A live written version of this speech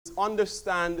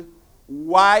understand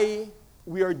why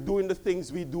we are doing the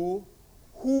things we do,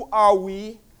 who are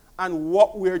we, and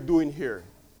what we're doing here.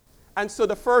 And so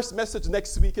the first message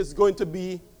next week is going to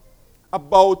be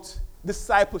about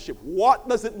discipleship. What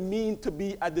does it mean to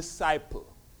be a disciple?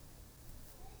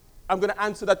 I'm going to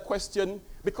answer that question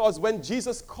because when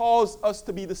Jesus calls us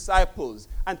to be disciples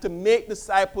and to make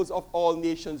disciples of all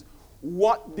nations,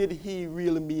 what did he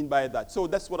really mean by that? So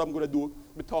that's what I'm going to do.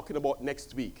 We're talking about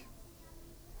next week.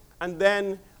 And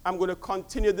then I'm going to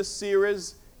continue the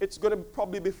series. It's going to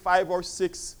probably be 5 or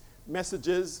 6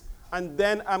 messages. And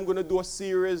then I'm going to do a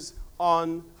series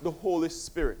on the Holy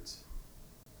Spirit.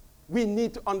 We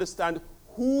need to understand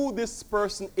who this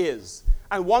person is.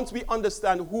 And once we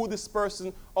understand who this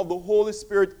person of the Holy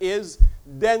Spirit is,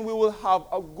 then we will have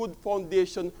a good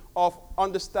foundation of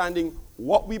understanding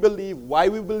what we believe, why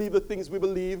we believe the things we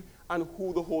believe, and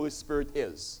who the Holy Spirit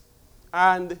is.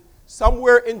 And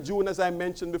somewhere in June, as I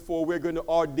mentioned before, we're going to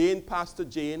ordain Pastor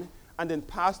Jane, and then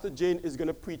Pastor Jane is going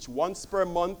to preach once per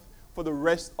month for the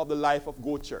rest of the life of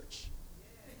Go Church.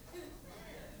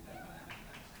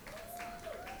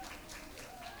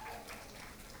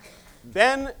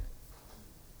 Then,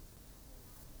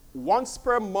 once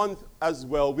per month as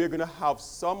well, we're going to have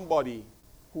somebody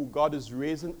who God is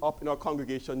raising up in our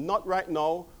congregation. Not right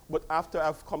now, but after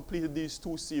I've completed these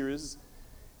 2 series,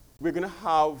 we're going to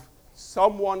have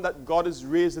someone that God is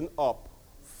raising up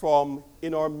from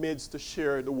in our midst to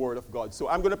share the word of God. So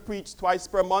I'm going to preach twice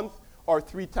per month or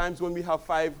 3 times when we have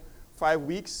 5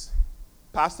 weeks.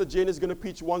 Pastor Jane is going to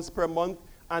preach once per month.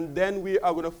 And then we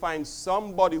are going to find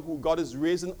somebody who God is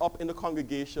raising up in the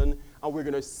congregation, and we're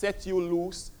going to set you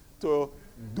loose to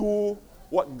do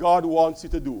what God wants you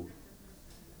to do.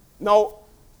 Now,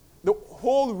 the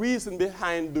whole reason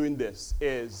behind doing this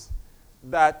is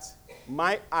that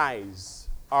my eyes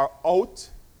are out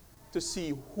to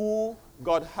see who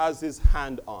God has his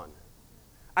hand on.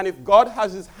 And if God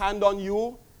has his hand on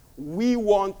you, we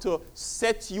want to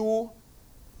set you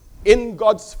in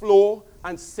God's flow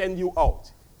and send you out.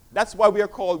 That's why we are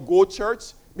called Go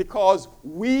Church, because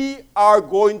we are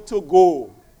going to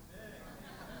go.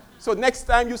 So next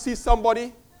time you see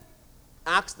somebody,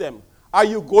 ask them, are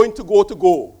you going to go to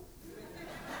go?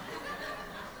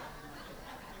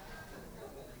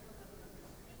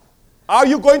 Are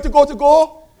you going to go to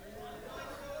go?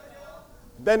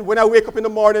 Then when I wake up in the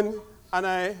morning and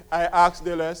I ask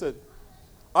Dale, I said,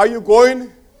 are you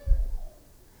going?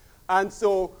 And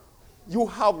so you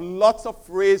have lots of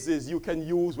phrases you can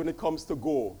use when it comes to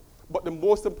go. But the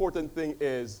most important thing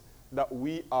is that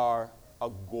we are a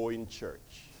going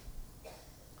church.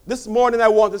 This morning I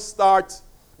want to start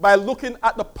by looking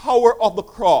at the power of the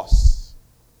cross.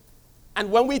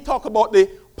 And when we talk about the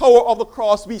power of the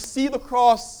cross, we see the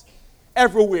cross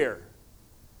everywhere.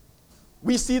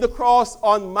 We see the cross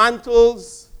on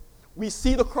mantles. We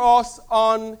see the cross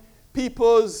on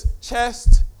people's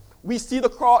chest. We see the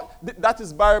cross. That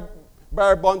is Barry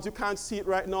Bonds. You can't see it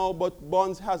right now, but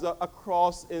Bonds has a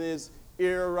cross in his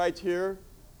ear right here.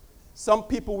 Some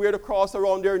people wear the cross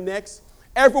around their necks.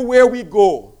 Everywhere we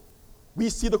go, we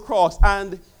see the cross.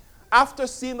 And after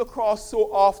seeing the cross so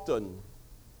often,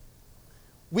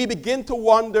 we begin to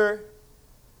wonder,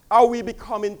 are we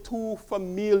becoming too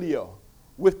familiar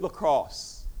with the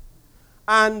cross?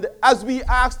 And as we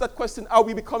ask that question, are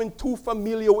we becoming too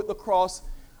familiar with the cross?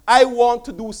 I want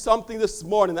to do something this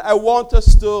morning. I want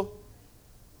us to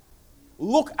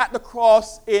look at the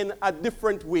cross in a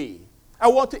different way. I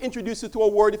want to introduce you to a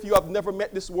word, if you have never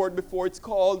met this word before. It's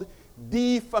called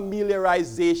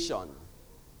defamiliarization.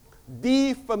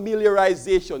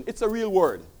 Defamiliarization. It's a real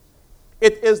word.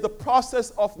 It is the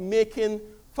process of making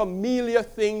familiar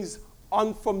things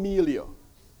unfamiliar.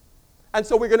 And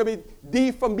so we're going to be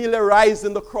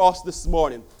defamiliarizing the cross this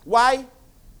morning. Why?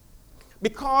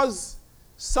 Because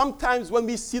sometimes when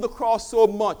we see the cross so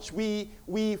much, we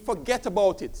forget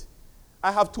about it.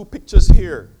 I have 2 pictures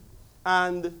here.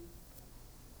 And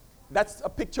that's a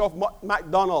picture of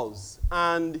McDonald's.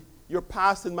 And you're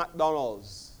passing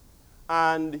McDonald's.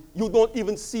 And you don't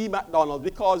even see McDonald's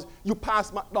because you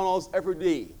pass McDonald's every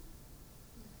day.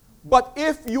 But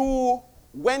if you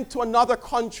went to another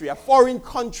country, a foreign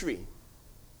country,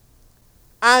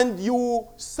 and you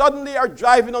suddenly are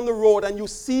driving on the road and you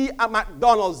see a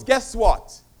McDonald's, guess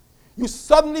what? You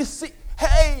suddenly see,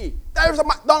 hey, there's a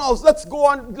McDonald's. Let's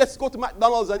go to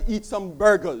McDonald's and eat some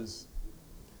burgers.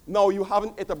 No, you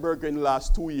haven't ate a burger in the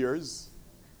last 2 years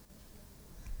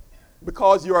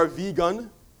because you're a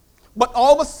vegan. But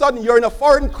all of a sudden, you're in a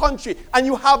foreign country and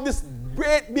you have this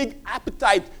great big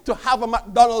appetite to have a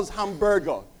McDonald's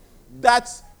hamburger.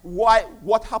 That's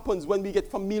what happens when we get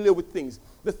familiar with things.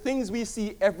 The things we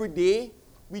see every day,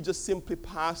 we just simply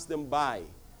pass them by.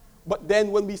 But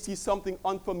then when we see something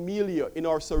unfamiliar in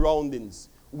our surroundings,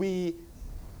 we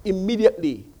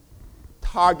immediately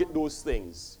target those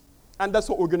things. And that's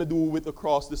what we're going to do with the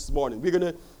cross this morning. We're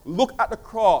going to look at the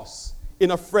cross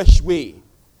in a fresh way.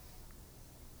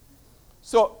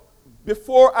 So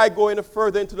before I go any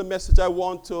further into the message, I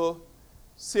want to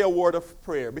say a word of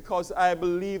prayer, because I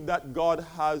believe that God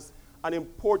has an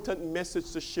important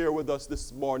message to share with us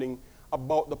this morning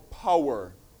about the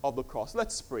power of the cross.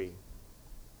 Let's pray.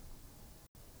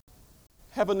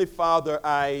 Heavenly Father,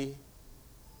 I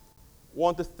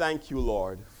want to thank you,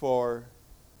 Lord, for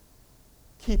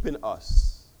keeping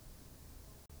us.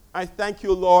 I thank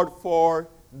you, Lord, for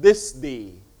this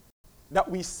day that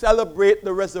we celebrate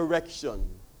the resurrection.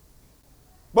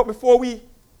 But before we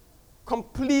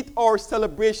complete our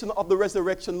celebration of the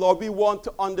resurrection, Lord, we want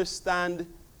to understand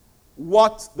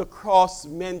what the cross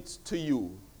meant to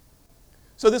you.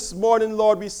 So this morning,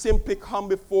 Lord, we simply come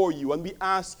before you and we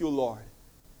ask you, Lord,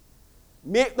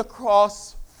 make the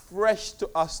cross fresh to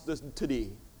us today.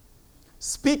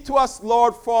 Speak to us,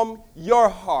 Lord, from your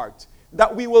heart,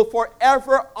 that we will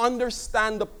forever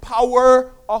understand the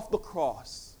power of the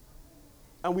cross.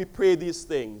 And we pray these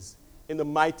things in the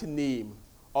mighty name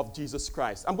of Jesus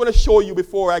Christ. I'm going to show you,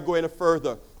 before I go any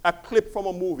further, a clip from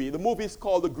a movie. The movie is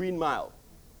called The Green Mile.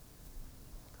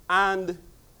 And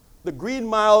The Green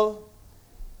Mile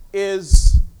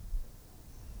is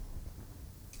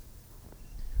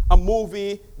a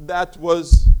movie that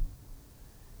was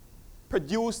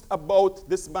produced about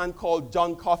this man called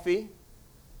John Coffey.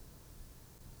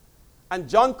 And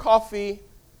John Coffey,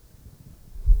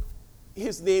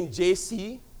 his name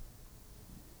JC,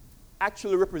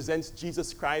 actually represents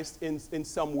Jesus Christ in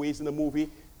some ways in the movie.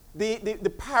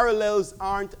 The parallels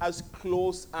aren't as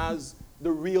close as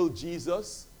the real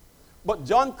Jesus. But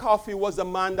John Coffey was a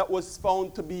man that was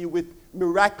found to be with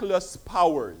miraculous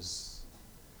powers.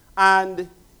 And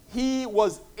he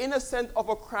was innocent of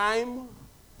a crime.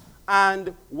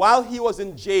 And while he was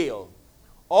in jail,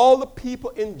 all the people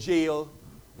in jail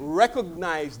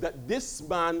recognized that this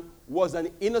man was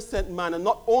an innocent man. And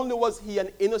not only was he an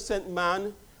innocent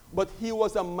man, but he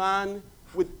was a man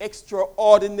with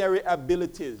extraordinary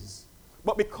abilities.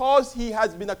 But because he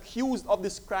has been accused of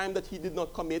this crime that he did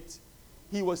not commit,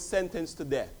 he was sentenced to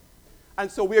death. And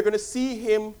so we're going to see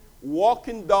him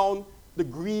walking down the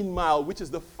Green Mile, which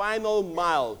is the final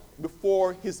mile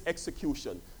before his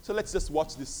execution. So let's just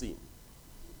watch this scene.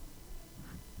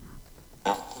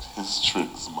 After his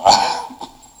tricks, I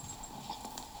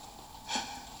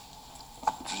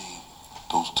dreamed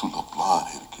those two little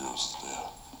blonde-headed girls was there.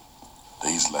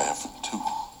 They's laughing too.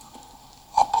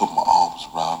 I put my arms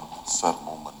around them and sat them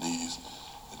on my knees,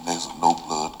 and there's no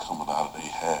blood coming out of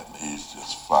their hat, and they's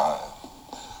just fine.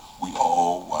 We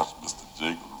all watched Mr.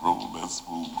 Jacob roll that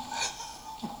smooth.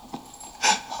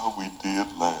 How we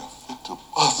did laugh. It to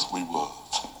us we was.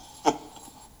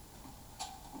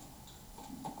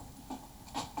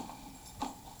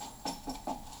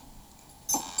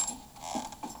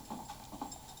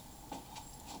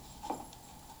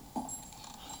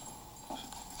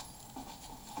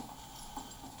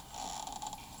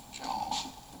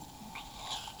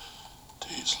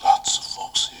 There's lots of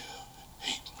folks here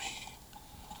hate me.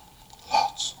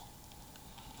 Lots.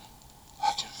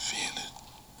 I can feel it.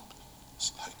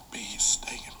 It's like bees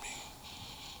stinging me.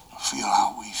 Feel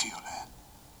how we feel that.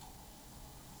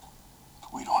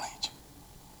 We don't hate you.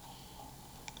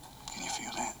 Can you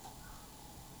feel that?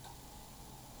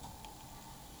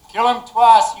 Kill him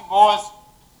twice, you boys.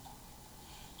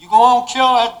 You go on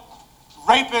kill that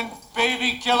raping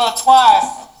baby killer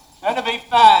twice. That'll be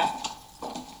fine.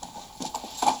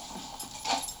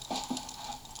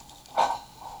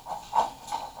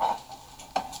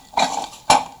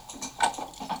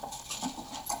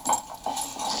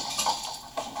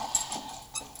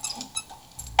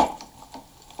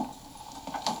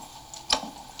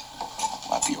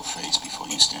 Wipe your face before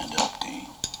you stand up, Dean.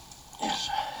 Yes,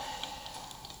 sir.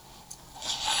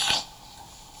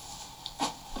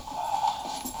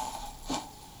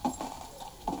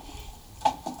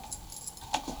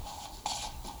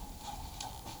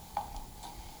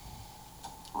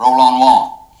 Roll on one.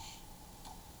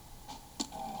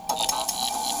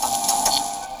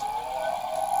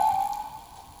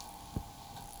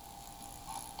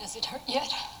 Does it hurt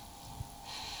yet?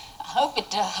 I hope it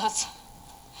does.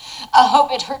 I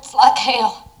hope it hurts like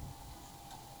hell.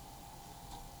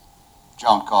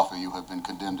 John Coffey, you have been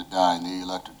condemned to die in the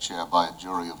electric chair by a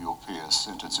jury of your peers,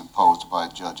 sentence imposed by a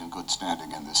judge in good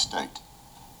standing in this state.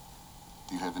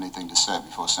 Do you have anything to say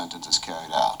before sentence is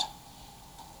carried out?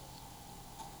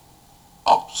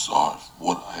 I'm sorry for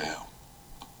what I am.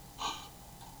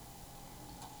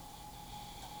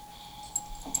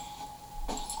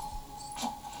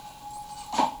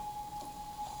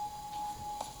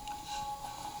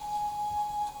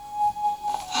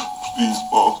 Please,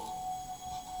 boss.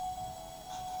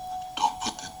 Don't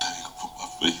put that thing over my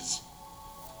face.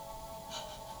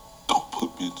 Don't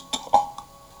put me in the dark.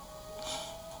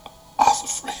 I was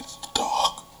afraid of the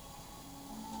dark.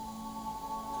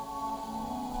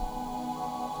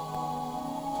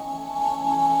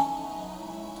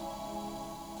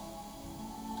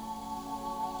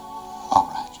 All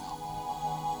right, Joe.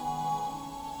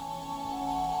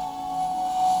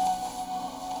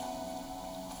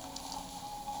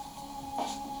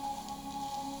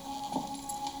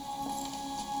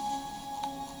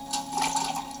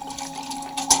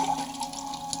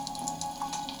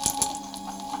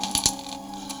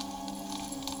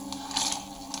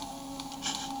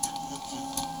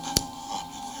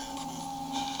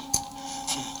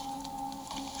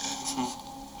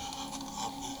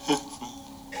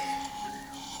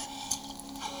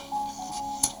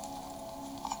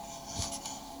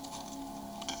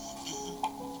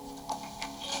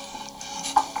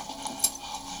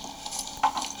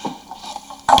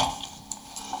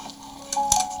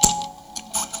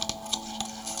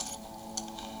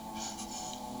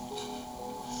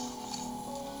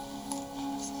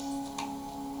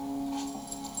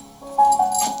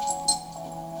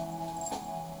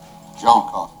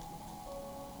 John Carter.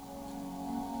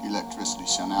 Electricity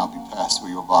shall now be passed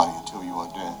through your body until you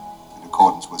are dead, in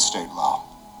accordance with state law.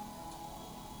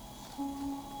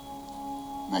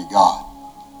 May God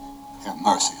have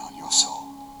mercy on your soul.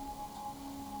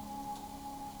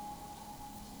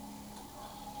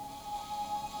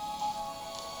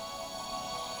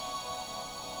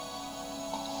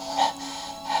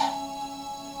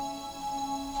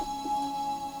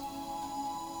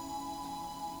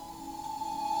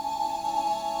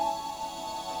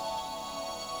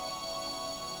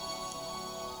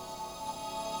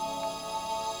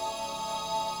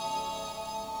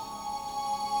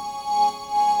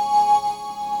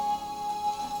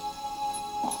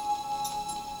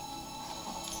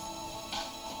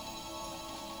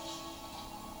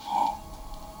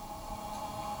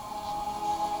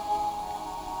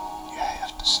 You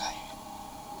have to say it.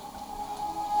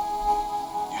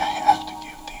 You have to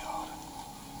give the order.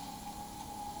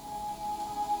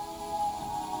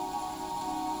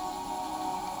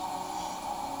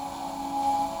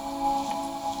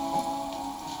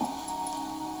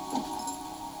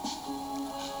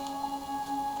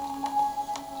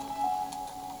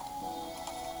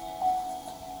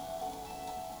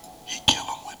 He kill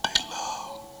them with their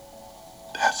love.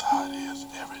 That's how it is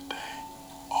every day,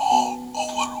 all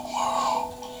over the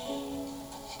world.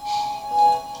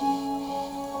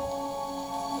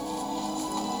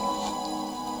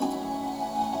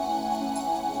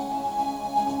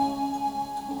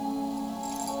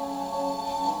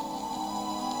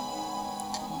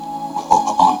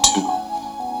 On two.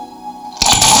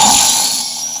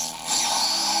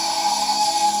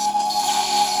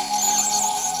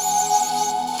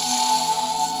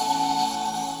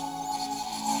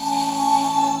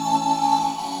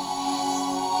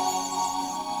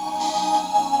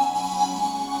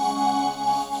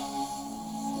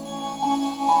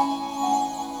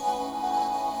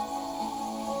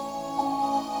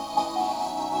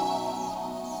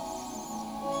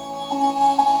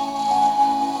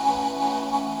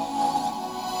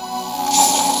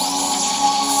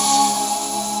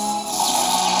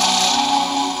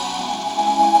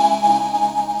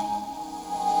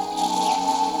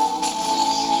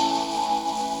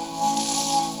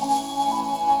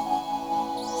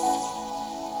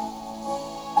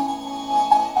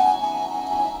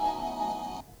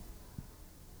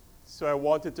 So I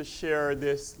wanted to share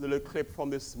this little clip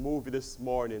from this movie this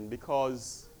morning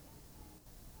because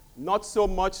not so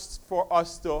much for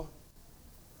us to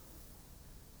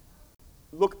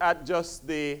look at just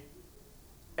the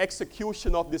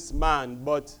execution of this man,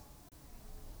 but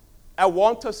I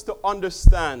want us to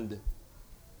understand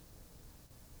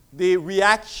the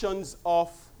reactions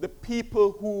of the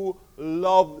people who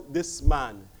love this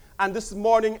man. And this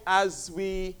morning, as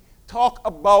we talk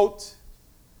about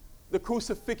the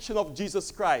crucifixion of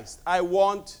Jesus Christ, I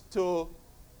want to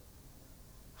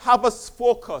have us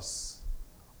focus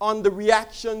on the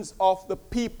reactions of the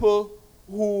people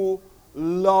who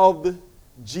loved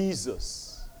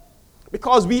Jesus.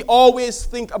 Because we always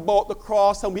think about the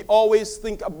cross and we always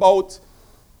think about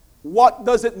what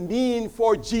does it mean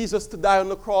for Jesus to die on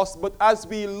the cross. But as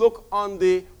we look on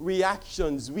the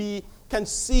reactions, we can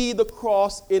see the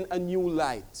cross in a new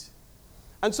light.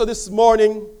 And so this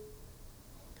morning,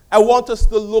 I want us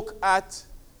to look at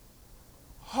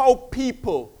how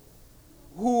people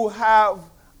who have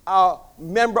a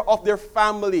member of their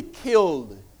family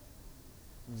killed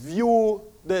view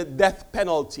the death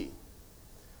penalty.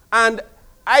 And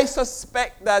I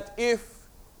suspect that if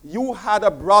you had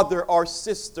a brother or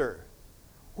sister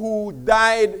who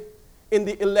died in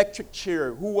the electric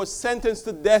chair, who was sentenced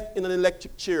to death in an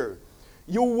electric chair,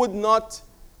 you would not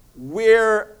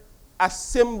wear a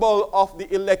symbol of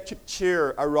the electric chair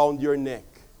around your neck.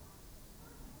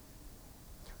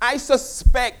 I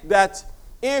suspect that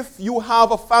if you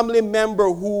have a family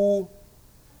member who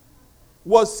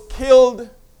was killed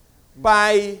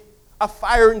by a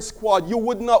firing squad, you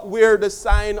would not wear the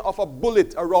sign of a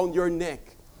bullet around your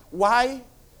neck. Why?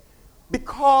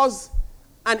 Because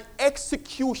an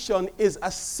execution is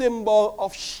a symbol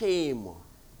of shame.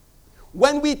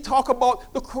 When we talk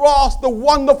about the cross, the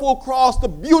wonderful cross, the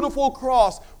beautiful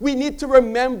cross, we need to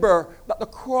remember that the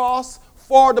cross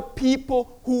for the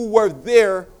people who were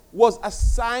there was a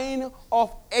sign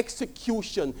of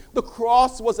execution. The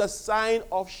cross was a sign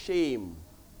of shame.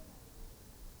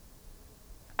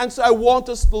 And so I want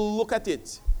us to look at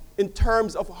it in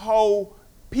terms of how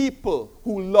people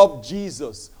who loved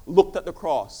Jesus looked at the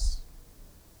cross.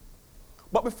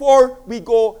 But before we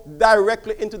go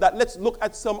directly into that, let's look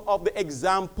at some of the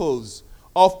examples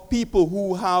of people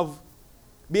who have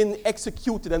been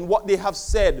executed and what they have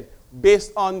said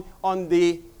based on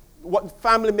what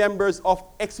family members of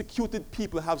executed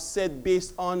people have said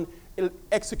based on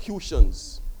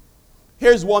executions.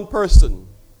 Here's one person.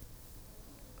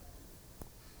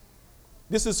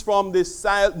 This is from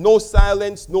the No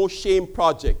Silence, No Shame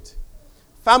project.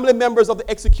 Family members of the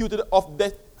executed of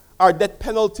death are death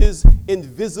penalty's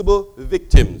invisible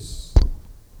victims.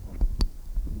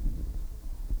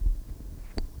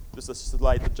 Just a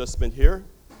slight adjustment here.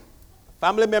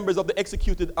 Family members of the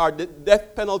executed are the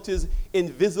death penalty's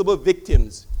invisible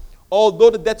victims. Although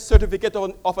the death certificate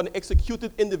of an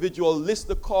executed individual lists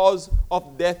the cause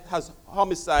of death as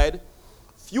homicide,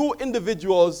 few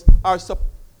individuals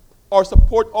or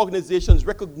support organizations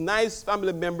recognize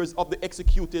family members of the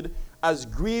executed as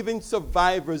grieving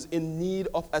survivors in need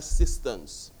of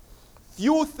assistance.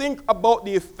 Few think about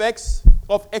the effects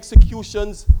of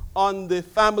executions on the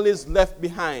families left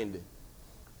behind.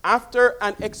 After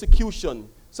an execution,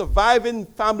 surviving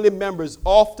family members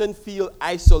often feel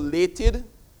isolated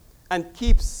and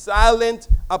keep silent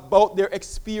about their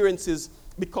experiences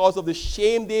because of the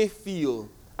shame they feel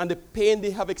and the pain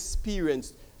they have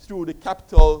experienced through the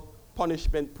capital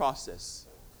punishment process.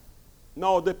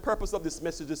 Now, the purpose of this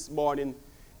message this morning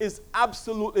is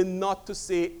absolutely not to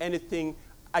say anything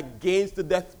against the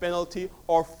death penalty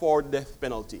or for the death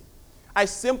penalty. I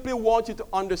simply want you to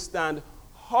understand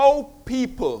how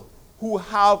people who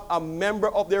have a member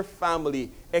of their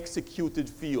family executed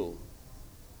feel.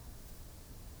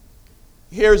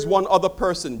 Here's one other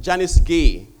person, Janice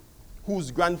Gay,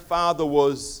 whose grandfather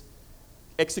was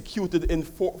executed in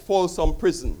Folsom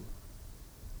Prison.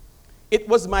 It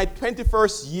was my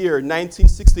 21st year,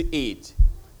 1968,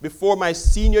 before my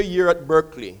senior year at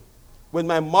Berkeley, when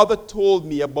my mother told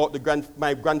me about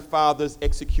my grandfather's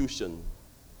execution.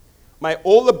 My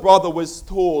older brother was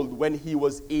told when he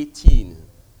was 18.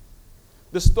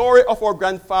 The story of our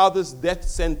grandfather's death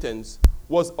sentence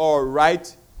was our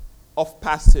rite of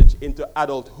passage into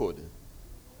adulthood.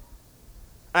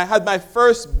 I had my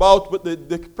first bout with the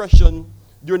depression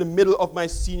during the middle of my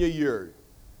senior year,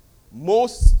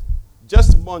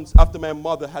 just months after my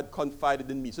mother had confided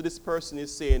in me. So this person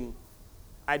is saying,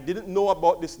 I didn't know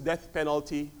about this death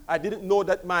penalty. I didn't know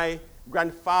that my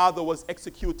grandfather was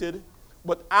executed.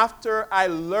 But after I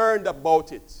learned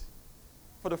about it,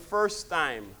 for the first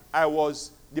time, I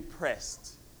was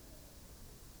depressed.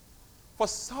 For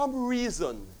some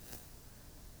reason,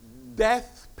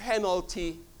 death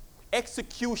penalty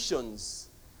executions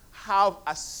have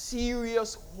a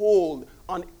serious hold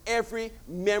on every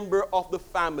member of the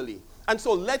family. And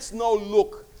so let's now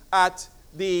look at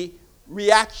the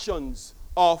reactions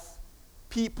of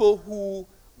people who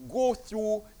go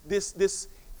through this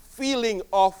feeling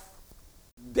of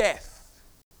death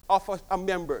of a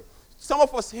member. Some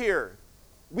of us here,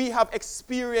 we have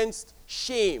experienced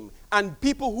shame, and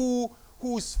people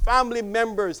whose family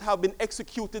members have been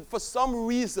executed, for some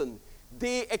reason,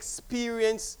 they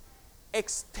experience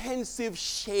extensive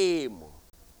shame.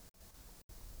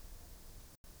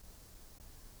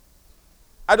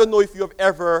 I don't know if you have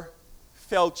ever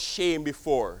felt shame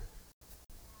before.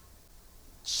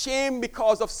 Shame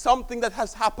because of something that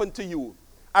has happened to you.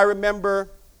 I remember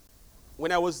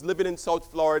when I was living in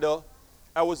South Florida,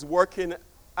 I was working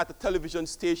at a television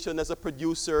station as a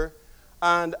producer,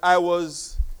 and I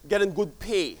was getting good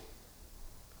pay.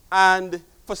 And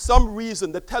for some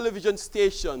reason, the television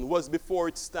station was before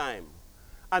its time.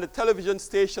 And the television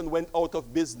station went out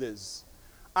of business.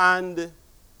 And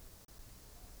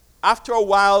after a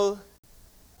while,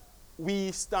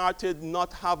 we started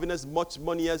not having as much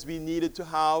money as we needed to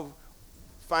have.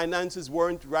 Finances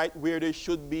weren't right where they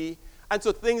should be. And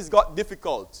so things got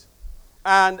difficult.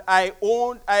 And I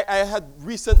had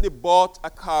recently bought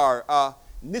a car, a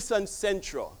Nissan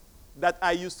Sentra, that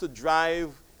I used to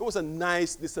drive. It was a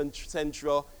nice Nissan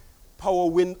Sentra, power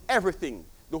wind, everything.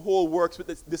 The whole works with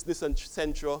this Nissan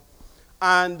Sentra.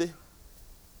 And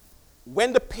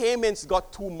when the payments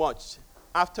got too much,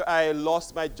 after I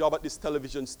lost my job at this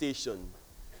television station,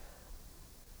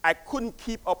 I couldn't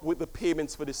keep up with the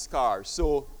payments for this car.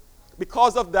 So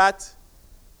because of that,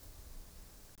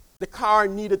 the car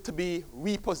needed to be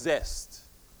repossessed.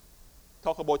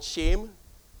 Talk about shame.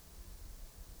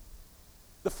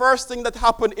 The first thing that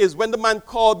happened is when the man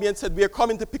called me and said, "We are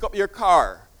coming to pick up your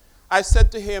car," I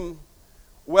said to him,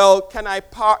 "Well, can I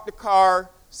park the car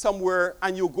somewhere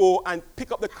and you go and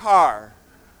pick up the car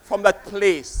from that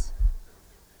place?"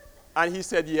 And he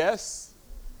said yes.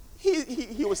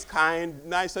 He was kind,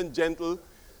 nice and gentle.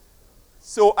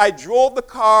 So I drove the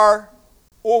car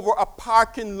over a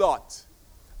parking lot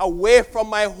away from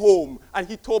my home, and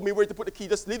he told me where to put the key.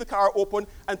 Just leave the car open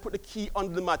and put the key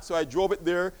under the mat. So I drove it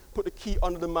there, put the key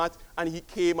under the mat, and he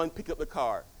came and picked up the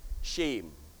car.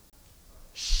 Shame.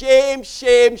 Shame,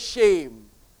 shame, shame.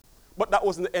 But that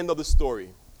wasn't the end of the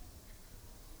story.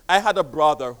 I had a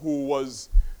brother who was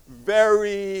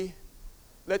very,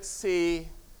 let's say,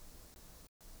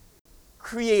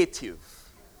 creative.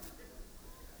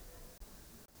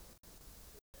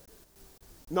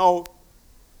 Now,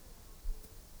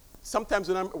 sometimes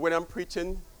when I'm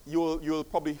preaching, you'll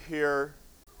probably hear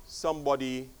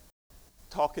somebody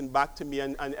talking back to me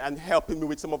and helping me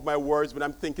with some of my words when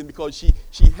I'm thinking, because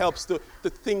she helps to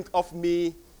think of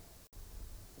me.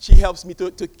 She helps me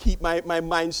to keep my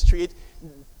mind straight.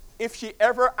 If she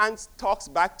ever talks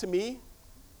back to me,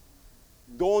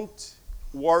 don't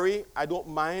worry, I don't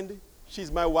mind. She's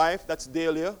my wife, that's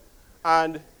Dahlia,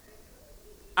 and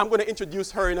I'm going to introduce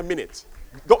her in a minute.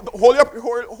 Hold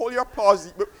your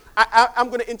applause. I'm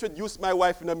going to introduce my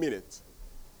wife in a minute,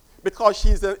 because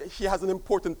she has an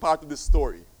important part of this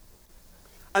story.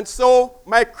 And so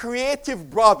my creative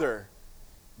brother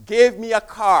gave me a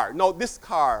car. Now this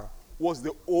car was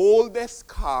the oldest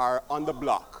car on the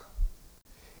block.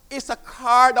 It's a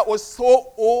car that was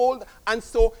so old, and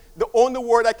so the only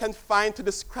word I can find to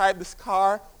describe this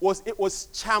car was it was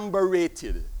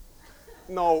chamber-rated.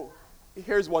 Now,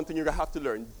 here's one thing you're going to have to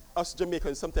learn. Us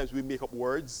Jamaicans, sometimes we make up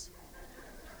words.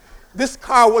 This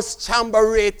car was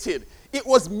chamber-rated.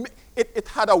 It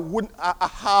had a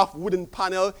half wooden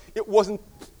panel. It wasn't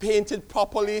painted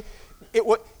properly.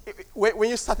 When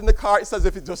you sat in the car, it's as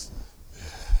if it just...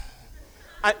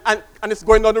 And it's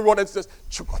going down the road and it's just...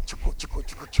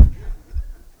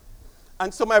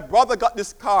 And so my brother got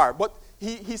this car, but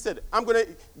he said, "I'm going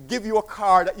to give you a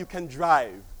car that you can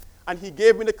drive." And he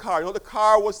gave me the car. You know, the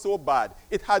car was so bad,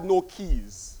 it had no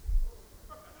keys.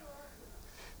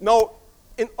 Now,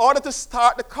 in order to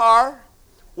start the car,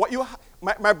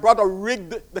 my brother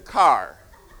rigged the car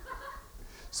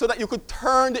so that you could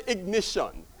turn the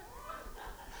ignition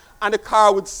and the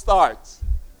car would start.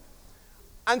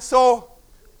 And so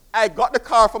I got the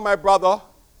car from my brother.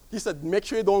 He said, "Make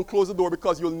sure you don't close the door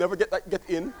because you'll never get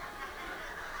in."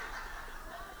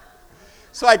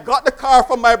 So I got the car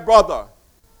from my brother,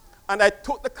 and I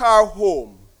took the car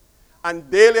home. And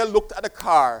Dahlia looked at the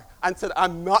car and said,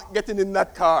 "I'm not getting in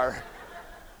that car."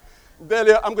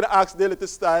 Dahlia, I'm going to ask Dahlia to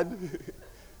stand.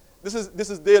 This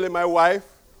is Dahlia, my wife,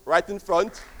 right in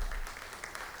front.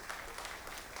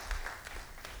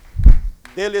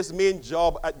 Dahlia's main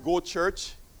job at Go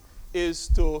Church is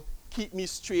to keep me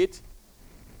straight,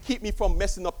 keep me from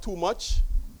messing up too much.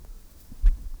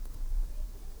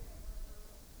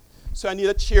 So I need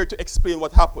a chair to explain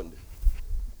what happened.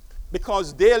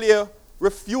 Because Dahlia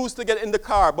refused to get in the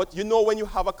car. But you know when you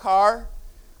have a car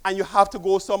and you have to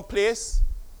go someplace,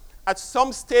 at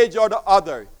some stage or the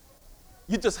other,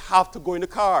 you just have to go in the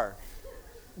car.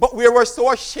 But we were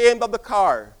so ashamed of the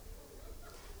car.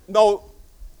 Now,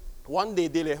 one day,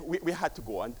 Dahlia, we had to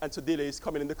go. And so Dahlia is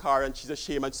coming in the car and she's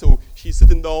ashamed. And so she's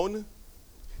sitting down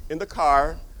in the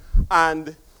car.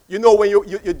 And you know when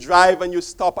you drive and you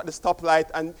stop at the stoplight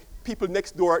and people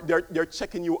next door, they're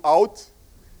checking you out.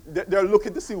 They're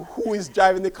looking to see who is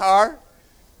driving the car.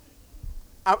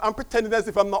 I'm pretending as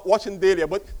if I'm not watching Dahlia,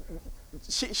 but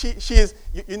she is,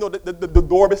 you know, the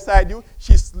door beside you,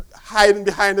 she's hiding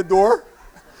behind the door.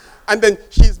 And then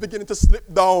she's beginning to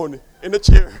slip down in the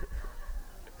chair.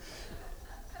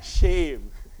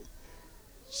 Shame.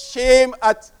 Shame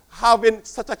at having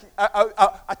such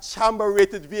a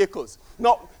chamber-rated vehicles.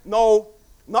 Now,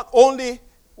 not only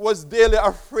was daily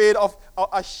afraid of,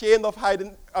 ashamed of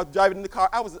driving in the car.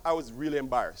 I was really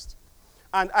embarrassed.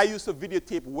 And I used to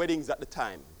videotape weddings at the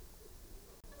time.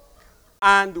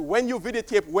 And when you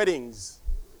videotape weddings,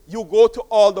 you go to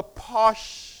all the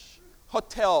posh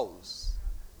hotels.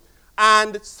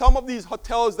 And some of these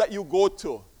hotels that you go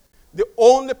to, the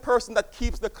only person that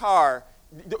keeps the car,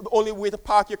 the only way to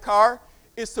park your car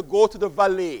is to go to the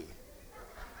valet.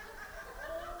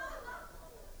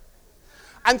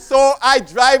 And so I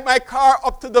drive my car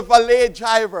up to the valet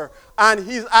driver, and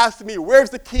he's asking me, where's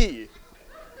the key?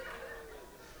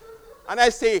 And I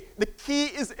say, the key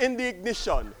is in the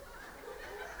ignition.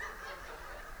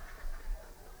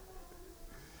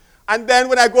 And then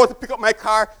when I go to pick up my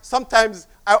car, sometimes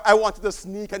I wanted to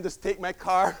sneak and just take my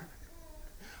car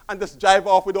and just drive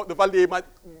off without the valet man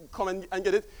come and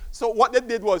get it. So what they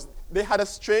did was they had a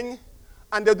string,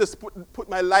 and they just put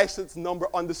my license number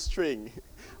on the string.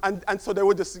 And so they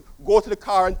would just go to the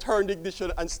car and turn the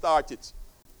ignition and start it.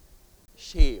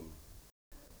 Shame.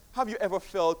 Have you ever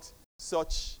felt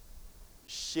such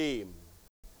shame?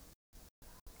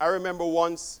 I remember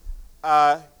once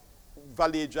a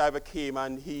valet driver came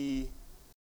and he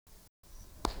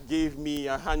gave me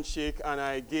a handshake, and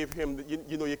I gave him,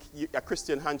 a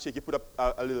Christian handshake. You put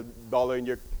a little dollar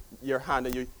in your hand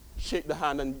and you shake the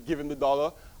hand and give him the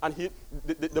dollar, and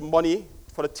the money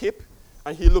for the tip,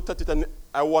 and he looked at it, and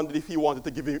I wondered if he wanted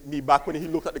to give it me back when he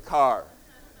looked at the car.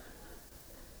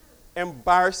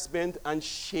 Embarrassment and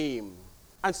shame.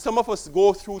 And some of us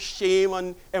go through shame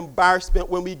and embarrassment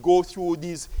when we go through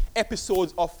these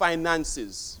episodes of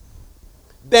finances.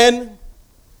 Then,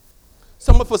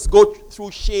 some of us go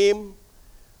through shame.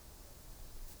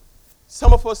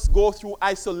 Some of us go through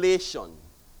isolation.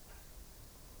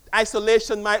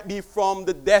 Isolation might be from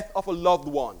the death of a loved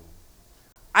one.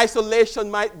 Isolation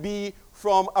might be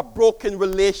from a broken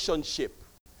relationship.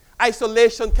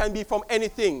 Isolation can be from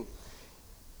anything.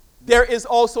 There is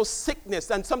also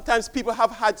sickness, and sometimes people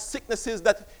have had sicknesses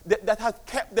that have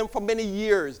kept them for many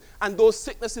years. And those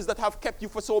sicknesses that have kept you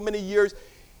for so many years,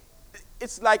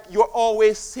 it's like you're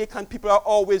always sick and people are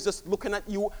always just looking at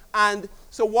you. And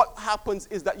so what happens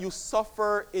is that you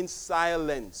suffer in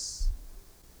silence.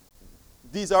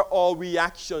 These are all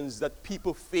reactions that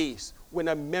people face when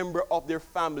a member of their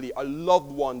family, a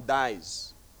loved one,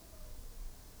 dies.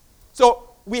 So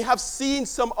we have seen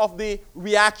some of the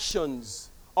reactions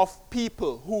of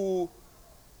people who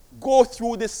go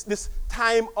through this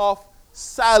time of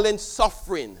silent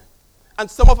suffering.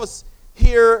 And some of us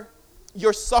here,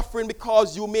 you're suffering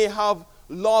because you may have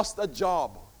lost a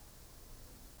job.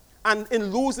 And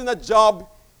in losing a job,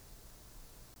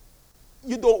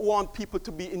 you don't want people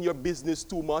to be in your business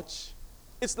too much.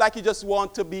 It's like you just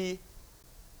want to be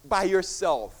by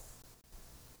yourself,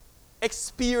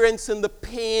 experiencing the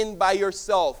pain by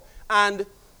yourself. And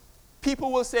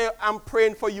people will say, I'm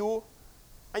praying for you.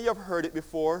 And you've heard it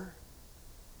before.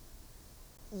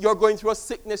 You're going through a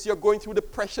sickness, you're going through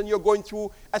depression, you're going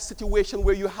through a situation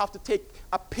where you have to take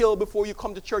a pill before you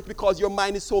come to church because your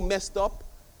mind is so messed up.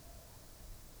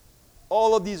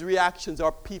 All of these reactions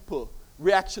are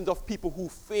reactions of people who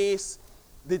face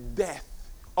the death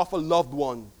of a loved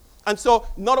one. And so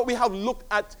now that we have looked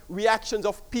at reactions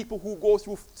of people who go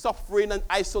through suffering and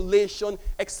isolation,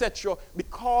 etc.,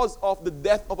 because of the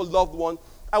death of a loved one,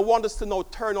 I want us to now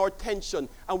turn our attention,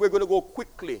 and we're going to go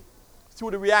quickly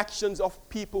through the reactions of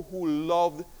people who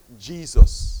loved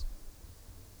Jesus.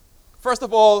 First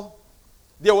of all,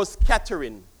 there was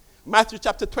scattering. Matthew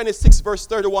chapter 26, verse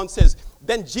 31 says,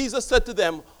 Then Jesus said to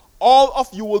them, All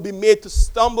of you will be made to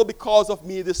stumble because of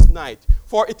me this night.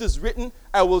 For it is written,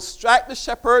 I will strike the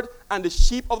shepherd, and the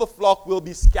sheep of the flock will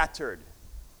be scattered.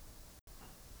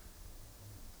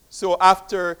 So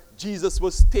after Jesus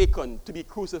was taken to be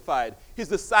crucified, his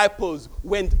disciples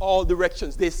went all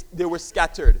directions. They were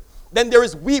scattered. Then there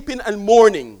is weeping and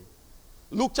mourning.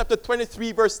 Luke chapter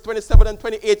 23, verse 27 and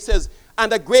 28 says,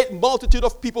 And a great multitude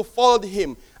of people followed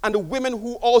him, and the women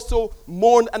who also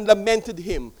mourned and lamented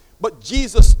him. But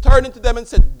Jesus turned to them and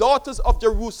said, Daughters of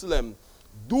Jerusalem,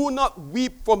 do not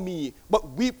weep for me, but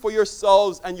weep for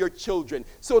yourselves and your children.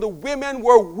 So the women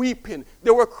were weeping.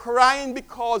 They were crying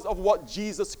because of what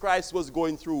Jesus Christ was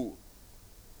going through.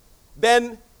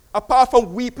 Then, apart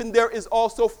from weeping, there is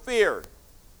also fear.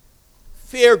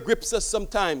 Fear grips us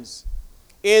sometimes.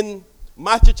 In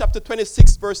Matthew chapter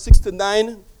 26, verse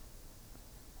 69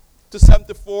 to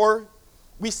 74,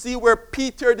 we see where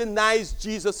Peter denies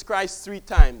Jesus Christ 3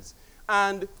 times.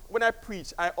 And when I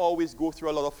preach, I always go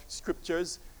through a lot of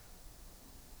scriptures.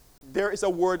 There is a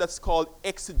word that's called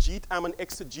exegete. I'm an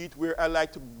exegete where I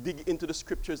like to dig into the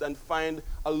scriptures and find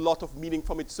a lot of meaning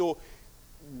from it. So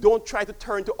don't try to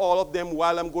turn to all of them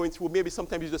while I'm going through. Maybe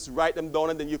sometimes you just write them down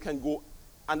and then you can go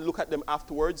and look at them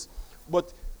afterwards.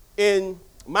 But in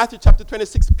Matthew chapter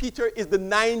 26, Peter is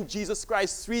denying Jesus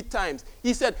Christ 3 times.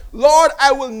 He said, Lord,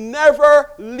 I will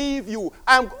never leave you.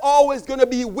 I'm always going to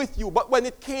be with you. But when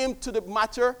it came to the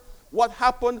matter, what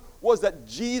happened was that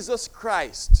Jesus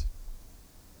Christ,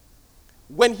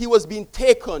 when he was being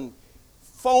taken,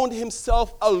 found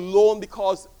himself alone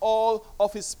because all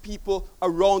of his people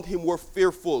around him were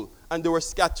fearful and they were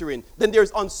scattering. Then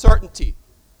there's uncertainty.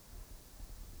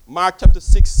 Mark chapter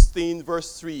 16,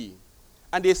 verse 3.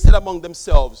 And they said among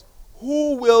themselves,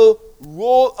 who will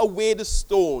roll away the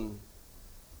stone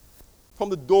from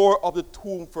the door of the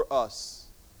tomb for us?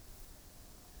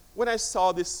 When I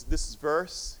saw this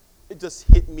verse, it just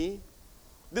hit me.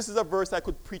 This is a verse I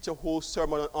could preach a whole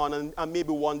sermon on, and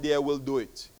maybe one day I will do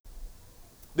it.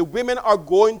 The women are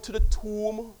going to the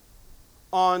tomb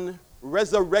on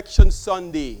Resurrection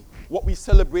Sunday, what we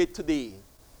celebrate today.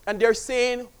 And they're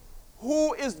saying,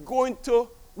 who is going to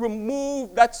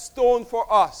remove that stone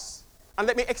for us? And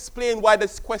let me explain why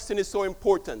this question is so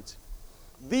important.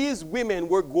 These women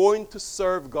were going to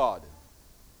serve God.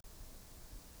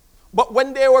 But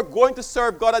when they were going to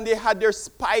serve God and they had their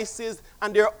spices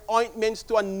and their ointments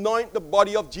to anoint the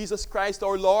body of Jesus Christ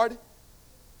our Lord,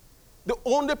 the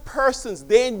only persons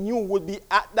they knew would be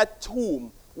at that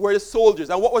tomb were the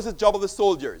soldiers. And what was the job of the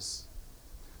soldiers?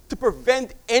 To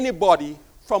prevent anybody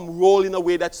from rolling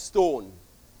away that stone.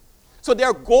 So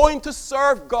they're going to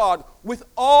serve God with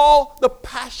all the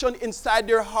passion inside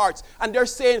their hearts. And they're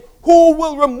saying, who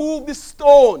will remove this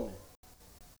stone?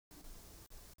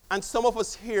 And some of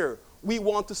us here, we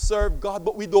want to serve God,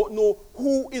 but we don't know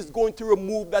who is going to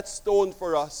remove that stone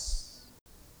for us.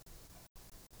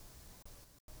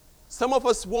 Some of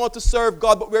us want to serve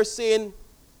God, but we're saying,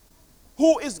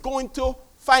 who is going to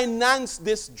finance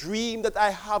this dream that I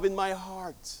have in my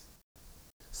heart?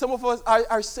 Some of us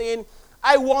are saying,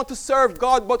 I want to serve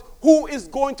God, but who is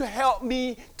going to help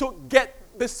me to get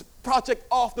this project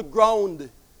off the ground?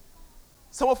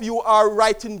 Some of you are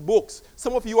writing books.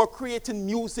 Some of you are creating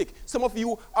music. Some of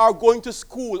you are going to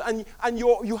school, and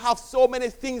you have so many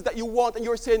things that you want, and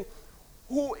you're saying,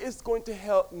 who is going to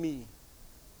help me?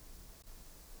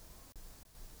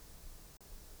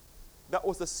 That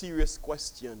was a serious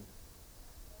question.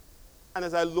 And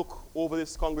as I look over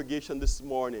this congregation this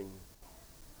morning,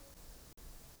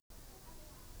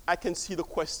 I can see the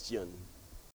question.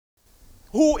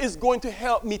 Who is going to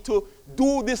help me to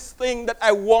do this thing that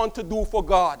I want to do for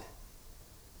God?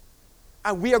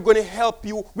 And we are going to help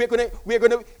you. We're going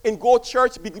to in Go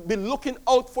Church, be looking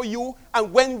out for you.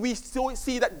 And when we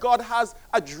see that God has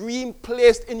a dream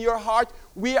placed in your heart,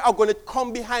 we are going to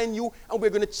come behind you and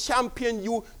we're going to champion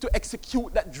you to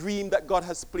execute that dream that God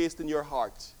has placed in your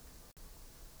heart.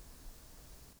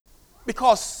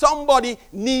 Because somebody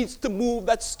needs to move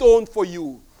that stone for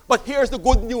you. But here's the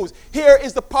good news. Here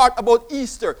is the part about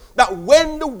Easter. That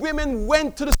when the women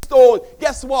went to the stone,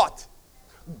 guess what?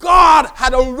 God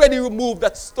had already removed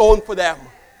that stone for them.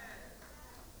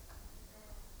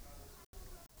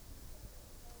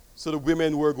 So the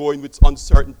women were going with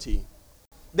uncertainty.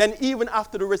 Then even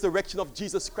after the resurrection of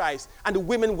Jesus Christ, and the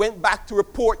women went back to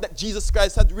report that Jesus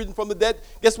Christ had risen from the dead,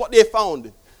 guess what they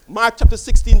found? Mark chapter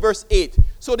 16, verse 8.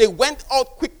 So they went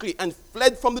out quickly and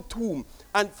fled from the tomb,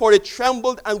 and for they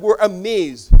trembled and were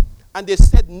amazed. And they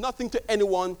said nothing to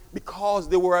anyone because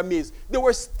they were amazed. They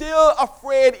were still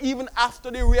afraid even after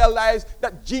they realized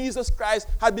that Jesus Christ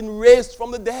had been raised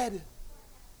from the dead.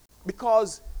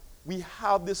 Because we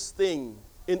have this thing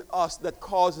in us that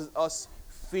causes us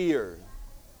fear.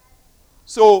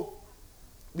 So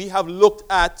we have looked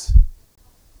at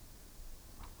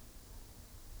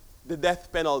the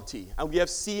death penalty. And we have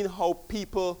seen how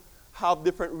people have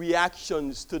different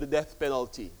reactions to the death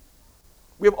penalty.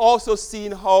 We have also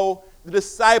seen how the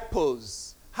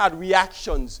disciples had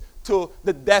reactions to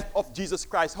the death of Jesus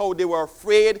Christ. How they were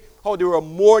afraid, how they were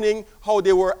mourning, how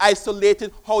they were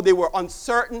isolated, how they were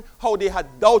uncertain, how they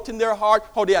had doubt in their heart,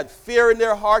 how they had fear in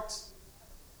their hearts.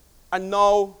 And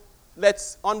now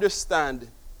let's understand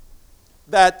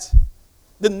that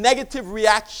the negative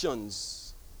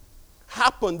reactions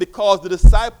happened because the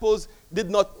disciples did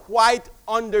not quite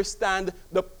understand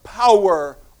the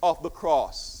power of the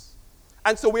cross.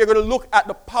 And so we are going to look at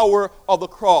the power of the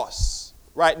cross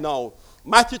right now.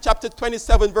 Matthew chapter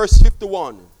 27, verse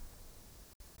 51.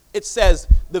 It says,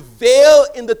 the veil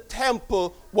in the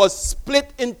temple was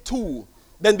split in two.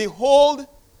 Then behold,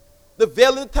 the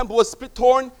veil in the temple was split,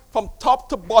 torn from top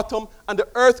to bottom, and the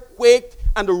earth quaked,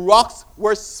 and the rocks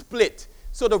were split.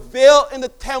 So the veil in the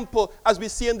temple, as we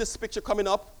see in this picture coming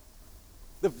up,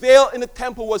 The veil in the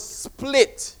temple was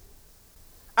split.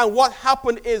 And what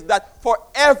happened is that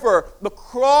forever the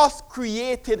cross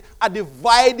created a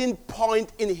dividing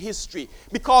point in history.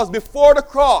 Because before the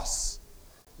cross,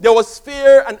 there was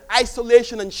fear and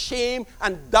isolation and shame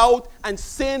and doubt and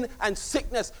sin and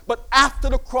sickness. But after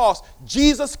the cross,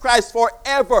 Jesus Christ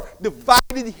forever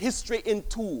divided history in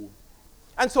two.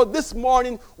 And so this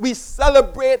morning, we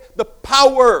celebrate the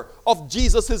power of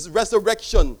Jesus'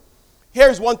 resurrection.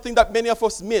 Here's one thing that many of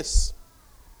us miss.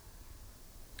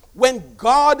 When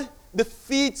God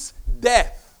defeats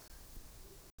death,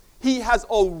 he has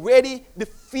already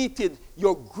defeated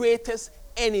your greatest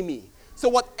enemy. So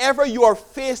whatever you are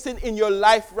facing in your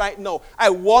life right now, I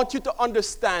want you to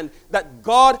understand that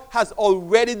God has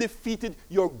already defeated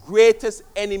your greatest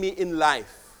enemy in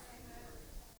life.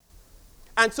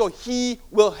 And so he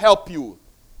will help you.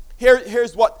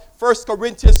 Here's what 1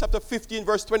 Corinthians chapter 15,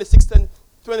 verse 26 and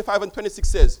 25 and 26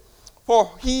 says.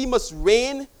 For he must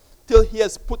reign till he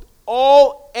has put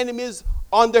all enemies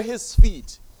under his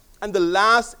feet. And the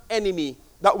last enemy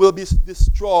that will be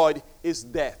destroyed is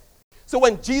death. So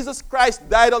when Jesus Christ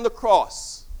died on the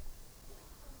cross,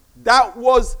 that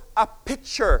was a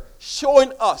picture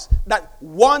showing us that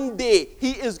one day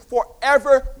he is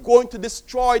forever going to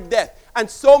destroy death. And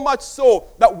so much so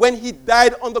that when he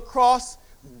died on the cross,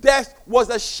 death was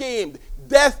ashamed.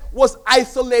 Death was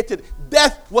isolated.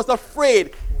 Death was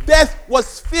afraid. Death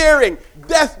was fearing.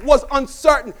 Death was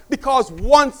uncertain. Because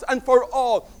once and for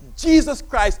all, Jesus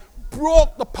Christ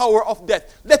broke the power of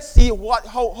death. Let's see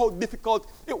how difficult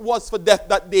it was for death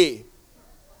that day.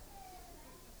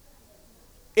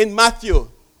 In Matthew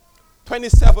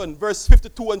 27, verse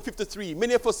 52 and 53.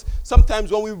 Many of us,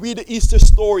 sometimes when we read the Easter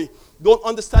story, don't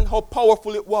understand how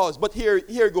powerful it was. But here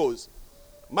it goes.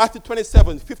 Matthew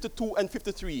 27, 52 and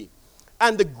 53.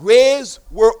 And the graves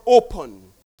were open,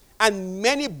 and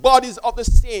many bodies of the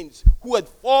saints who had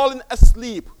fallen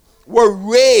asleep were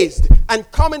raised. And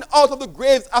coming out of the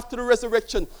graves after the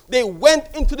resurrection, they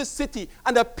went into the city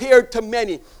and appeared to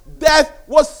many. Death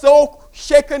was so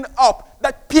shaken up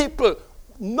that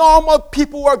normal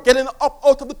people were getting up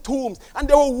out of the tombs, and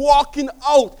they were walking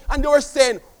out, and they were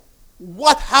saying,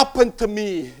 what happened to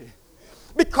me?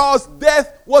 Because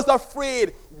death was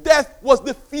afraid. Death was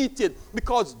defeated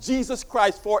because Jesus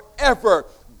Christ forever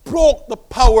broke the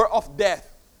power of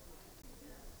death.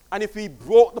 And if he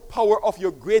broke the power of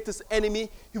your greatest enemy,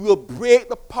 he will break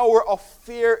the power of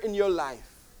fear in your life.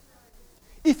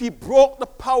 If he broke the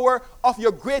power of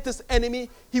your greatest enemy,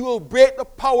 he will break the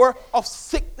power of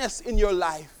sickness in your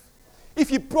life. If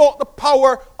he broke the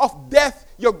power of death,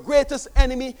 your greatest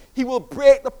enemy, he will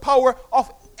break the power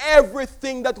of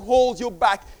everything that holds you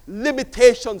back,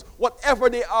 limitations, whatever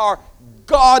they are.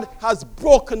 God has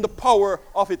broken the power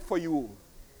of it for you.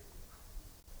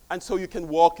 And so you can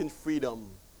walk in freedom.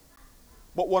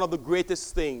 But one of the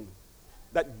greatest things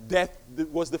that death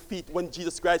was defeat when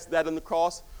Jesus Christ died on the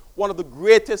cross, one of the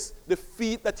greatest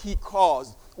defeat that he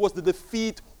caused was the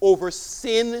defeat over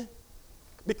sin,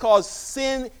 because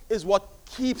sin is what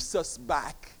keeps us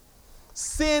back.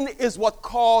 Sin is what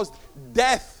caused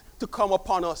death to come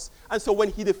upon us. And so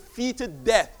when he defeated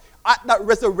death at that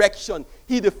resurrection,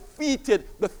 he defeated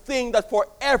the thing that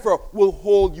forever will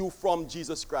hold you from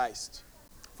Jesus Christ,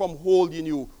 from holding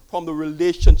you from the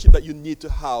relationship that you need to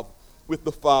have with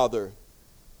the Father.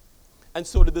 And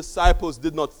so the disciples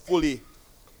did not fully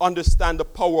understand the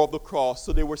power of the cross,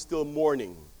 so they were still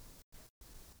mourning.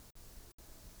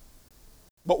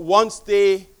 But once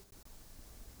they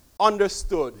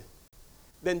understood,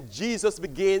 then Jesus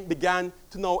began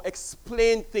to now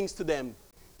explain things to them.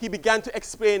 He began to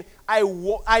explain,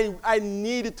 I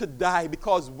needed to die,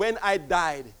 because when I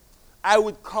died, I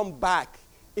would come back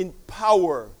in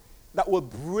power that will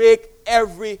break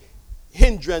every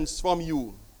hindrance from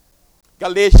you.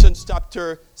 Galatians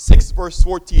chapter 6 verse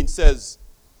 14 says,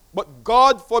 but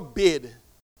God forbid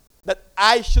that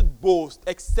I should boast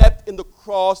except in the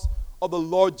cross of the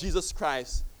Lord Jesus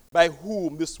Christ, by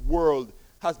whom this world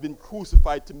has been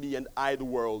crucified to me and I the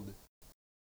world.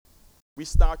 We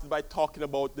started by talking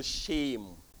about the shame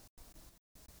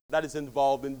that is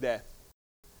involved in death.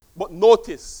 But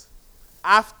notice,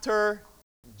 after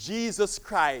Jesus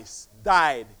Christ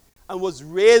died and was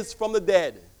raised from the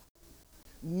dead,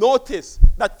 notice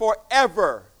that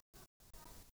forever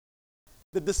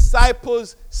the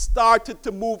disciples started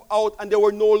to move out and they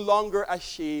were no longer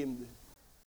ashamed.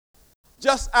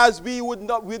 Just as we would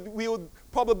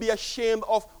probably be ashamed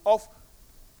of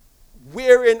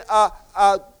wearing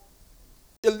a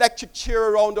electric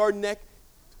chair around our neck,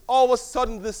 all of a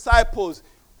sudden the disciples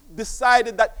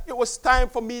decided that it was time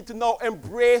for me to now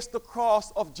embrace the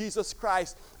cross of Jesus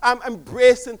Christ. I'm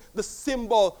embracing the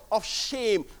symbol of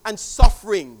shame and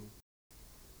suffering.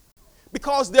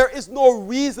 Because there is no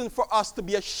reason for us to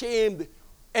be ashamed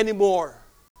anymore.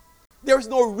 There is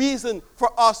no reason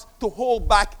for us to hold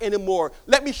back anymore.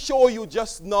 Let me show you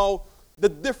just now the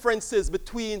differences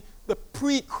between the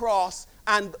pre-cross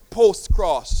and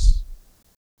post-cross.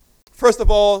 First of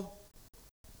all,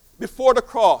 before the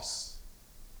cross,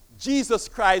 Jesus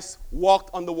Christ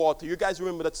walked on the water. You guys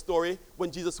remember that story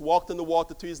when Jesus walked on the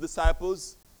water to his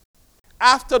disciples?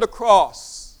 After the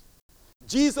cross,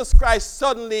 Jesus Christ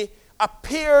suddenly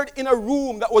appeared in a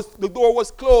room the door was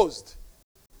closed.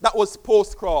 That was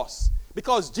post-cross.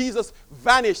 Because Jesus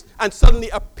vanished and suddenly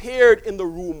appeared in the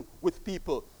room with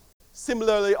people.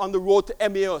 Similarly, on the road to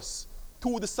Emmaus,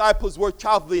 2 disciples were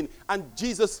traveling and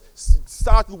Jesus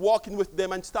started walking with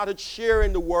them and started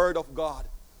sharing the word of God.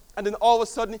 And then all of a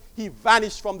sudden, he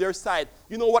vanished from their sight.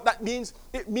 You know what that means?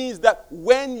 It means that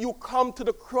when you come to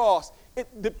the cross, it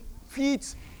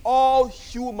defeats all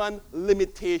human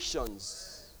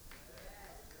limitations.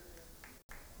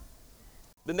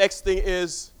 The next thing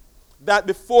is that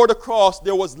before the cross,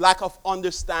 there was lack of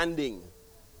understanding.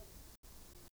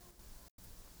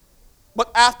 But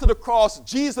after the cross,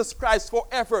 Jesus Christ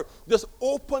forever just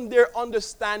opened their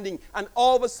understanding, and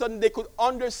all of a sudden they could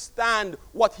understand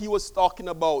what he was talking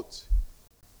about.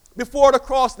 Before the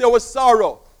cross, there was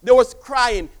sorrow, there was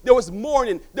crying, there was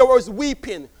mourning, there was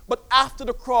weeping. But after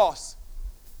the cross,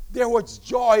 there was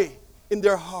joy in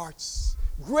their hearts.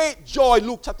 Great joy,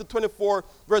 Luke chapter 24,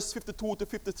 verse 52 to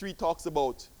 53 talks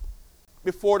about.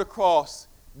 Before the cross,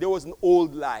 there was an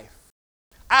old life.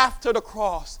 After the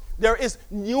cross, there is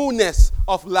newness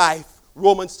of life.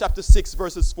 Romans chapter 6,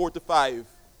 verses 4 to 5.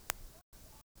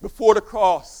 Before the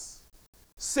cross,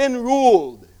 sin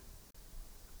ruled.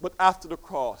 But after the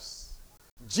cross,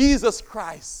 Jesus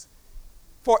Christ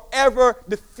forever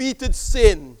defeated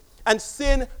sin, and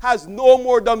sin has no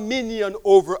more dominion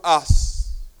over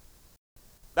us.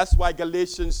 That's why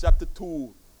Galatians chapter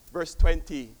 2, verse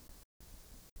 20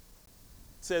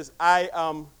 says, I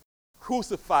am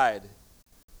crucified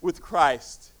with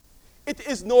Christ. It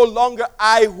is no longer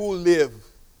I who live,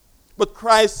 but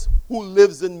Christ who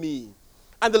lives in me.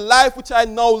 And the life which I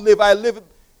now live, I live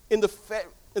in the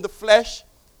flesh.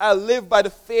 I live by the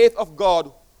faith of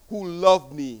God who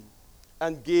loved me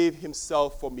and gave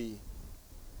himself for me.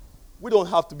 We don't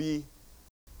have to be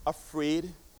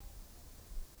afraid.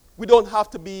 We don't have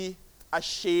to be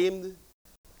ashamed.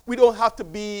 We don't have to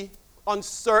be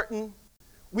uncertain.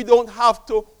 We don't have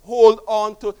to hold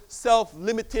on to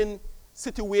self-limiting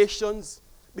situations,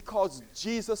 because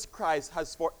Jesus Christ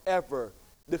has forever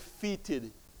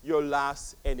defeated your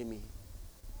last enemy.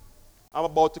 I'm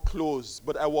about to close,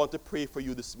 but I want to pray for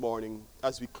you this morning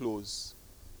as we close.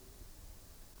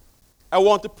 I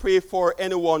want to pray for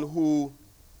anyone who,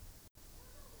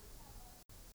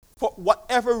 for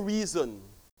whatever reason,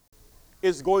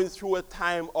 is going through a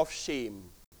time of shame.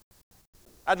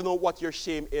 I don't know what your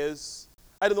shame is.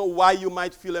 I don't know why you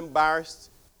might feel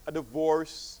embarrassed. A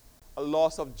divorce, a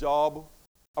loss of job,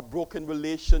 a broken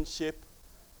relationship,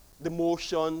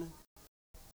 demotion,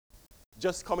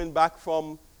 just coming back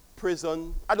from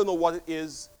prison. I don't know what it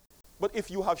is. But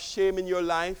if you have shame in your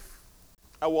life,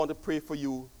 I want to pray for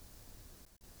you.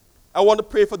 I want to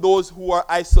pray for those who are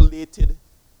isolated.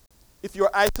 If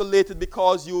you're isolated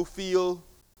because you feel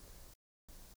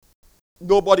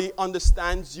nobody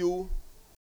understands you,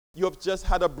 you have just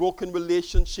had a broken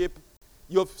relationship,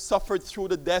 you have suffered through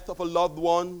the death of a loved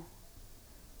one,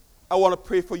 I want to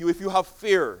pray for you. If you have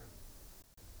fear,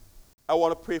 I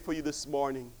want to pray for you this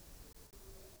morning.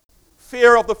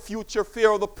 Fear of the future,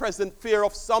 fear of the present, fear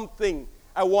of something,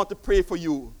 I want to pray for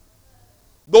you.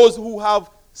 Those who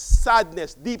have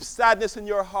sadness, deep sadness in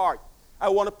your heart, I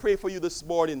want to pray for you this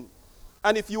morning.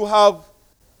 And if you have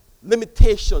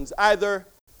limitations, either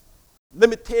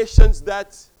limitations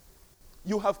that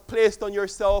you have placed on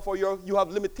yourself, or you have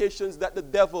limitations that the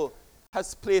devil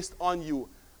has placed on you,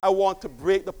 I want to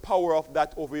break the power of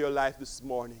that over your life this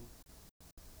morning.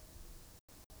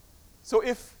 So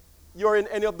if you're in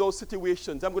any of those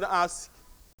situations, I'm going to ask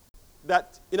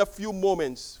that in a few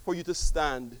moments for you to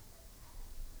stand.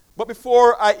 But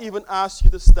before I even ask you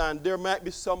to stand, there might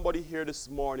be somebody here this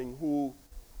morning who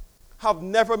have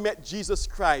never met Jesus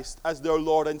Christ as their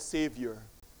Lord and Savior.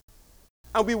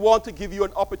 And we want to give you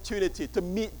an opportunity to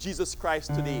meet Jesus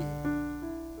Christ today.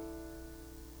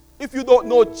 If you don't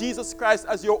know Jesus Christ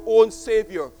as your own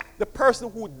Savior, the person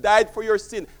who died for your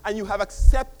sin, and you have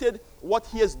accepted what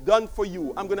he has done for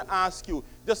you, I'm going to ask you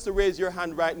just to raise your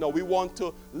hand right now. We want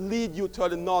to lead you to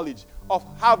the knowledge of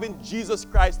having Jesus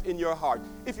Christ in your heart.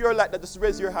 If you're like that, just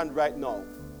raise your hand right now.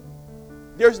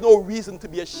 There's no reason to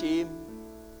be ashamed.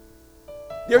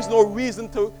 There's no reason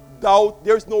to doubt.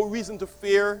 There's no reason to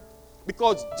fear,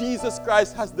 because Jesus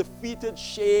Christ has defeated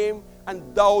shame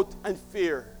and doubt and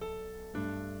fear.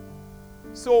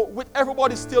 So with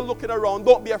everybody still looking around,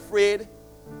 don't be afraid.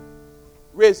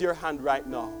 Raise your hand right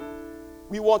now.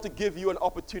 We want to give you an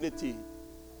opportunity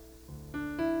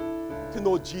to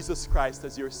know Jesus Christ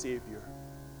as your Savior.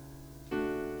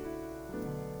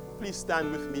 Please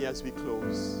stand with me as we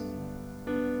close.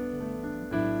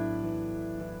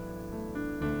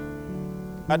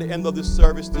 At the end of the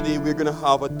service today, we're going to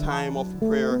have a time of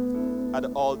prayer at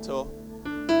the altar.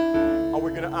 And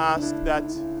we're going to ask that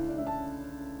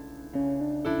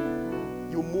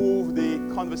you move the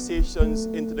conversations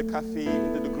into the cafe,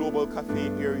 into the global cafe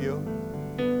area.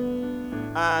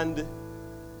 And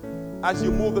as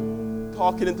you move the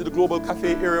talking into the global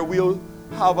cafe area, we'll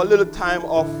have a little time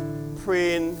of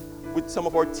praying with some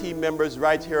of our team members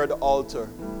right here at the altar.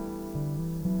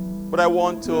 But I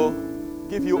want to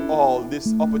give you all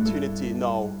this opportunity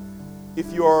now.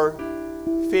 If you're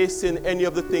facing any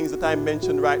of the things that I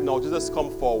mentioned right now, just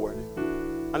come forward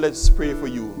and let's pray for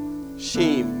you.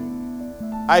 Shame,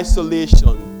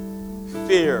 isolation,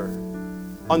 fear,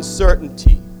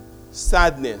 uncertainty,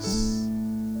 sadness,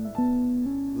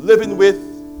 living with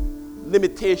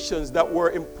limitations that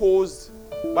were imposed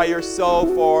by yourself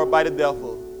or by the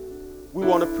devil. We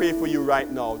want to pray for you right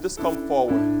now. Just come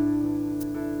forward.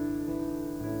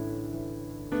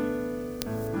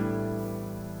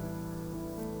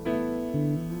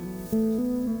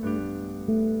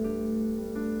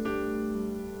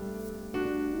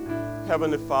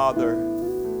 Heavenly Father,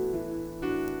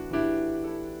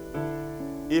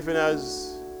 even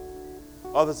as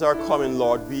others are coming,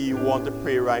 Lord, we want to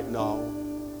pray right now.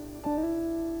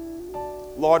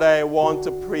 Lord, I want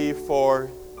to pray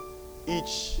for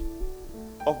each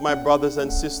of my brothers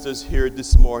and sisters here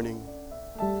this morning.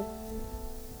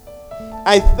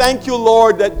 I thank you,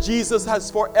 Lord, that Jesus has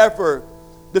forever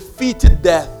defeated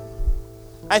death.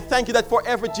 I thank you that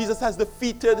forever Jesus has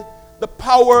defeated the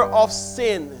power of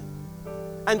sin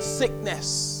and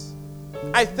sickness.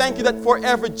 I thank you that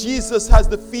forever Jesus has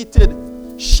defeated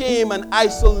shame and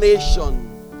isolation,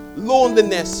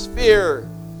 loneliness, fear,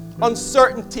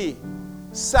 uncertainty,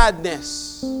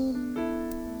 sadness.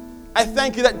 I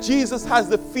thank you that Jesus has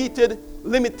defeated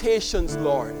limitations,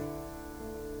 Lord.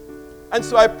 And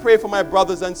so I pray for my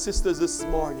brothers and sisters this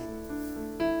morning.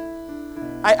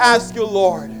 I ask you,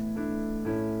 Lord,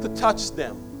 to touch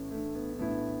them.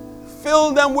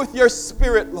 Fill them with your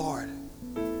Spirit, Lord.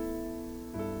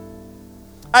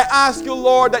 I ask you,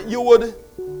 Lord, that you would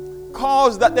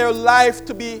cause that their life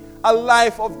to be a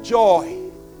life of joy,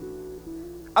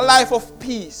 a life of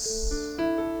peace.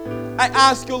 I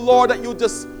ask you, Lord, that you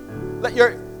just let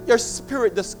your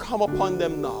Spirit just come upon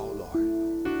them now, Lord.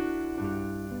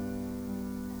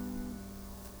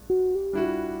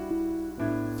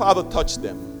 Father, touch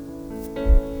them.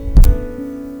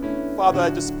 Father, I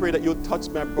just pray that you touch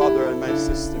my brother and my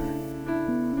sister.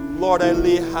 Lord, I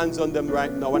lay hands on them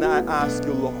right now, and I ask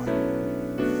you, Lord,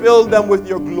 fill them with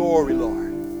your glory,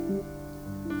 Lord.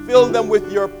 Fill them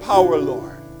with your power,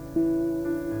 Lord.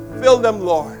 Fill them,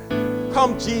 Lord.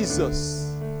 Come, Jesus,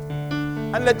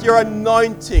 and let your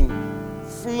anointing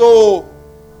flow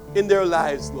in their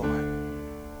lives, Lord.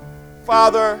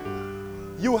 Father,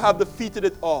 you have defeated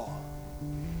it all.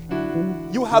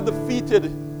 You have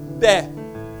defeated death.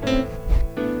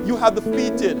 You have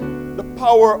defeated the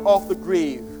power of the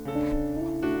grave.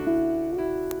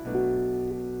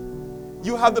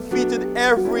 You have defeated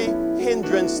every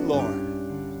hindrance, Lord.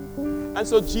 And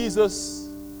so, Jesus,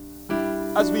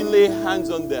 as we lay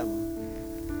hands on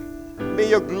them, may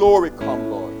your glory come,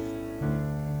 Lord.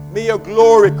 May your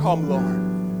glory come,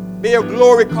 Lord. May your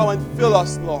glory come and fill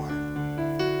us, Lord.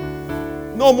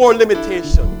 No more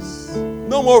limitations.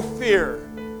 No more fear.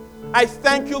 I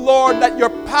thank you, Lord, that your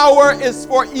power is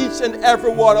for each and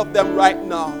every one of them right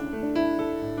now.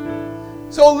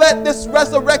 So let this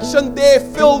resurrection day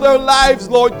fill their lives,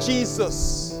 Lord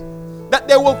Jesus, that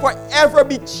they will forever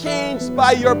be changed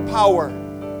by your power.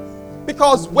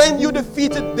 Because when you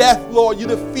defeated death, Lord, you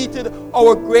defeated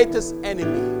our greatest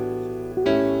enemy.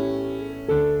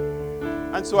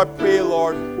 And so I pray,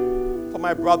 Lord, for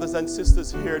my brothers and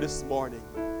sisters here this morning.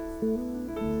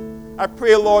 I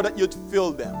pray, Lord, that you'd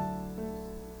fill them.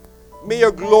 May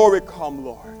your glory come,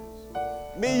 Lord.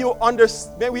 May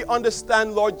we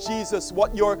understand, Lord Jesus,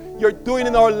 what you're doing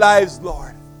in our lives,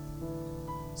 Lord.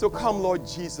 So come, Lord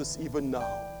Jesus, even now.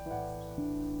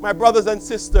 My brothers and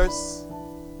sisters,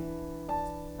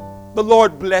 the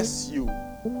Lord bless you.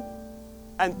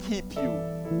 and keep you.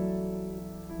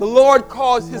 The Lord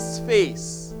cause his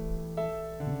face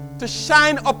to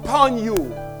shine upon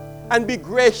you and be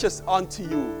gracious unto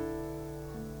you.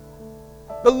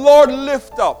 The Lord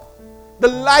lift up the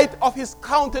light of his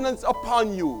countenance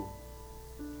upon you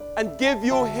and give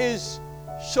you his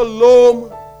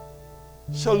shalom,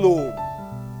 shalom.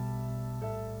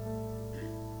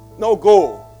 Now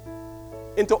go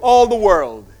into all the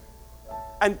world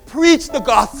and preach the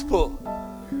gospel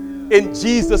in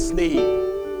Jesus' name.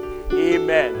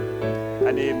 Amen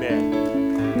and amen.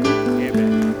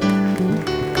 Amen.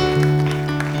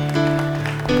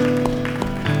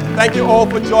 Thank you all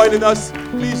for joining us.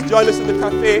 Please join us in the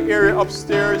cafe area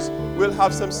upstairs. We'll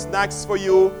have some snacks for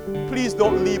you. Please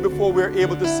don't leave before we're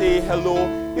able to say hello.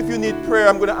 If you need prayer,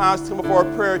 I'm going to ask some of our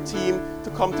prayer team to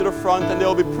come to the front and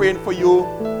they'll be praying for you.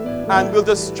 And we'll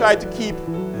just try to keep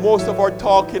most of our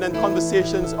talking and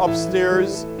conversations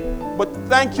upstairs. But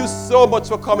thank you so much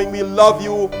for coming. We love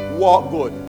you. Walk good.